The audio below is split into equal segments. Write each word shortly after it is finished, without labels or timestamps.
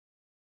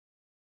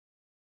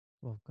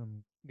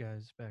Welcome,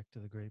 guys, back to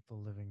the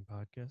Grateful Living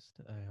podcast.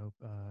 I hope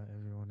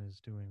everyone is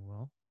doing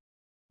well.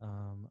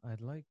 I'd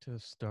like to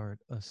start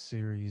a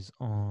series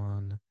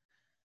on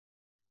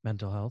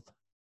mental health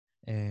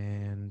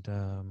and,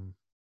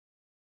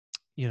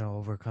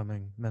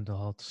 overcoming mental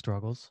health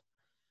struggles.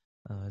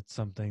 It's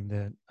something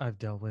that I've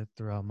dealt with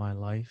throughout my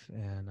life,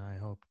 and I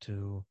hope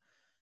to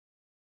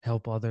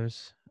help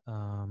others.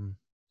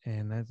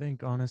 And I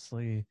think,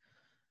 honestly,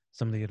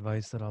 some of the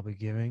advice that I'll be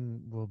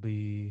giving will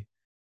be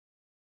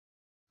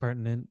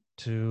pertinent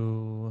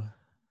to,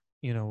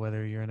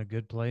 whether you're in a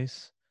good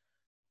place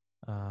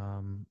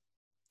um,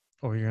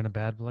 or you're in a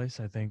bad place.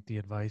 I think the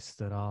advice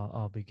that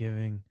I'll be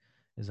giving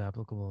is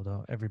applicable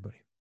to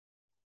everybody.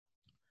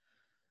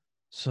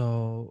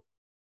 So,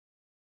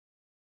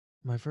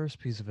 my first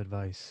piece of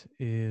advice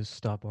is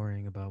stop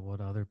worrying about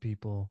what other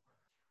people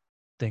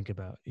think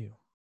about you,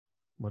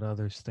 what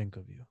others think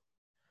of you.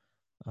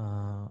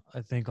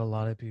 I think a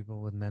lot of people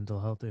with mental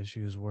health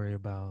issues worry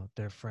about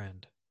their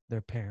friend,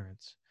 their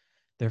parents,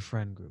 their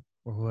friend group,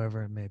 or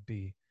whoever it may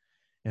be,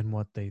 and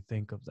what they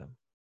think of them.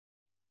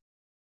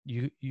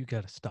 You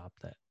got to stop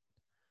that.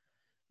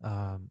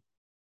 Um,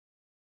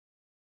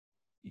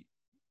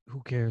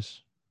 who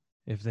cares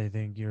if they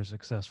think you're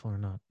successful or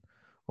not,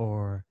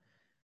 or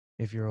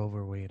if you're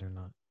overweight or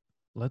not?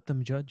 Let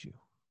them judge you.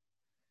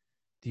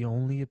 The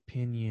only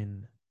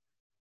opinion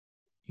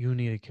you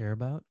need to care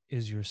about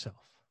is yourself.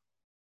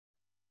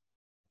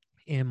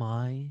 Am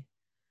I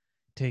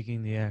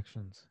taking the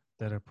actions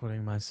that are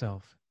putting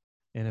myself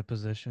in a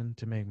position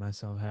to make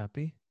myself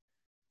happy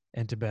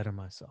and to better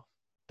myself?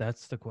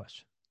 That's the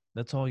question.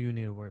 That's all you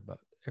need to worry about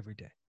every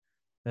day.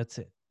 That's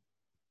it.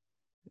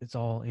 It's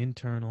all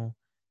internal.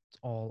 It's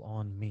all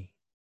on me.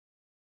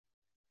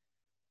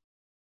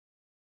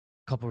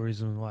 Couple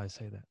reasons why I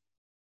say that.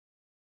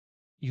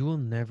 You will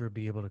never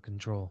be able to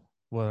control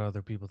what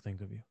other people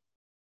think of you.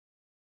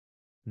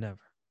 Never.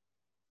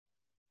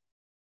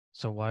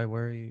 So why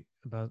worry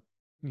about,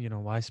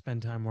 why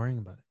spend time worrying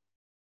about it?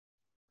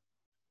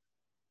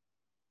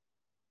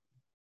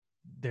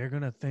 They're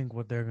going to think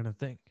what they're going to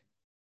think.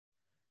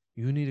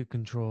 You need to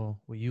control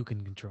what you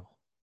can control.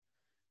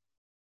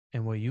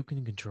 And what you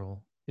can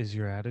control is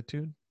your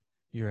attitude,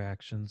 your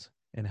actions,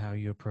 and how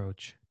you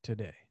approach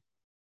today.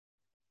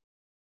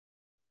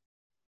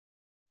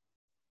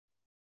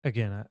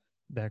 Again,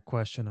 that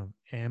question of,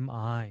 am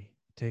I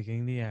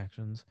taking the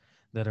actions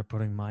that are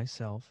putting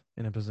myself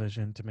in a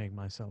position to make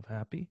myself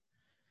happy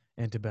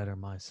and to better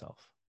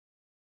myself?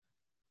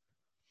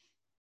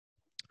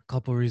 A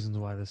couple reasons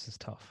why this is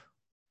tough.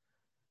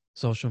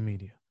 Social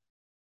media,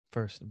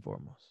 first and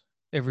foremost.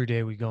 Every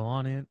day we go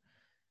on it,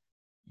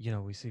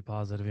 we see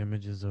positive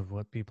images of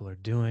what people are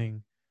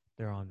doing.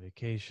 They're on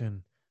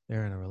vacation,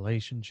 they're in a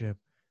relationship,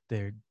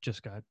 they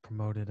just got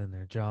promoted in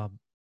their job.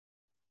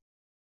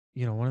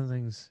 One of the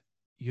things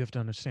you have to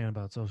understand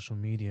about social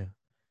media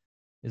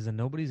is that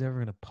nobody's ever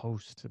going to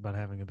post about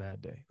having a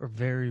bad day, or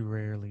very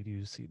rarely do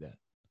you see that.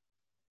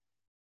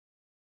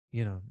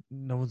 No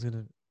one's going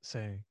to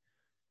say,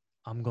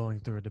 I'm going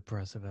through a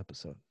depressive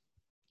episode.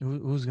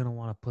 Who's going to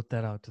want to put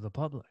that out to the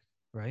public,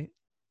 right?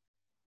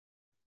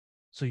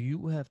 So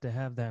you have to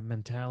have that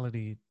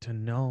mentality to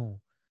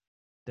know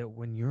that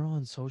when you're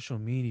on social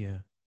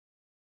media,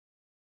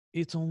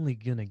 it's only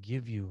going to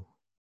give you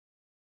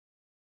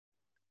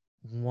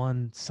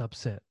one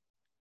subset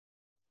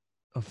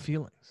of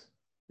feelings.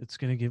 It's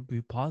going to give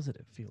you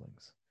positive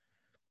feelings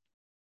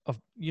of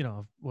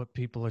what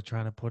people are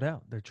trying to put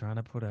out. They're trying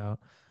to put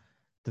out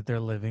that they're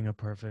living a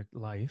perfect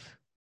life.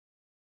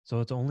 So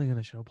it's only going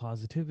to show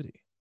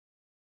positivity.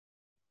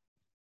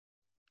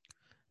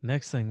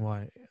 Next thing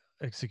why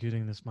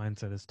executing this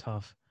mindset is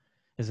tough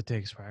is it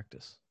takes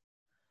practice.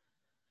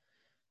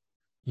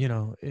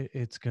 It's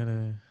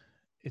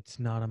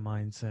not a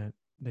mindset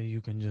that you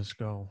can just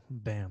go,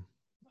 bam,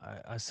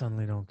 I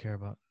suddenly don't care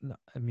about. No,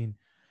 I mean,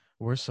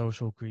 we're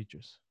social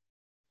creatures.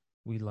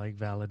 We like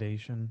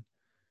validation.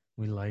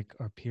 We like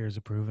our peers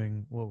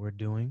approving what we're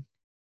doing.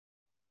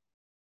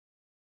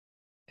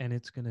 And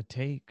it's going to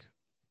take,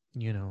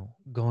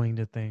 going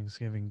to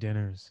Thanksgiving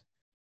dinners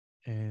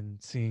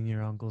and seeing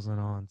your uncles and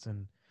aunts.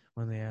 And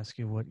when they ask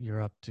you what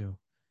you're up to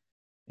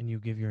and you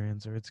give your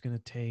answer, it's going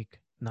to take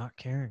not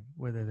caring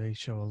whether they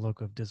show a look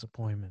of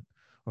disappointment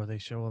or they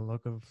show a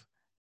look of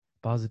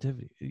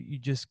positivity. You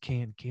just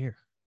can't care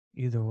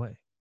either way.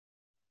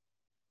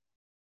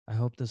 I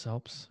hope this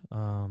helps.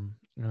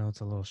 It's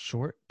a little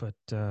short, but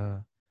I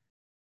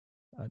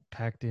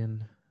packed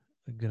in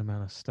a good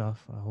amount of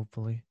stuff,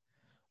 hopefully.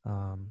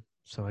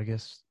 So I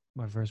guess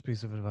my first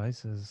piece of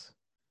advice is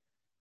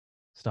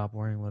stop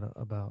worrying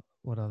about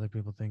what other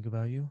people think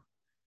about you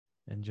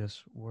and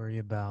just worry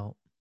about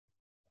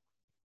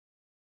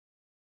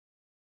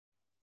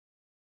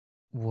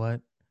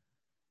what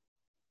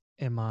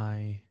am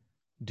I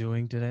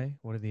doing today?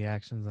 What are the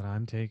actions that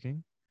I'm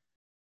taking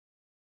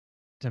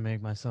to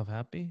make myself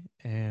happy?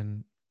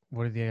 And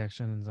what are the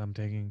actions I'm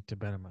taking to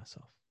better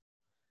myself?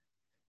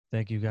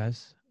 Thank you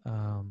guys.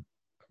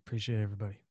 Appreciate everybody.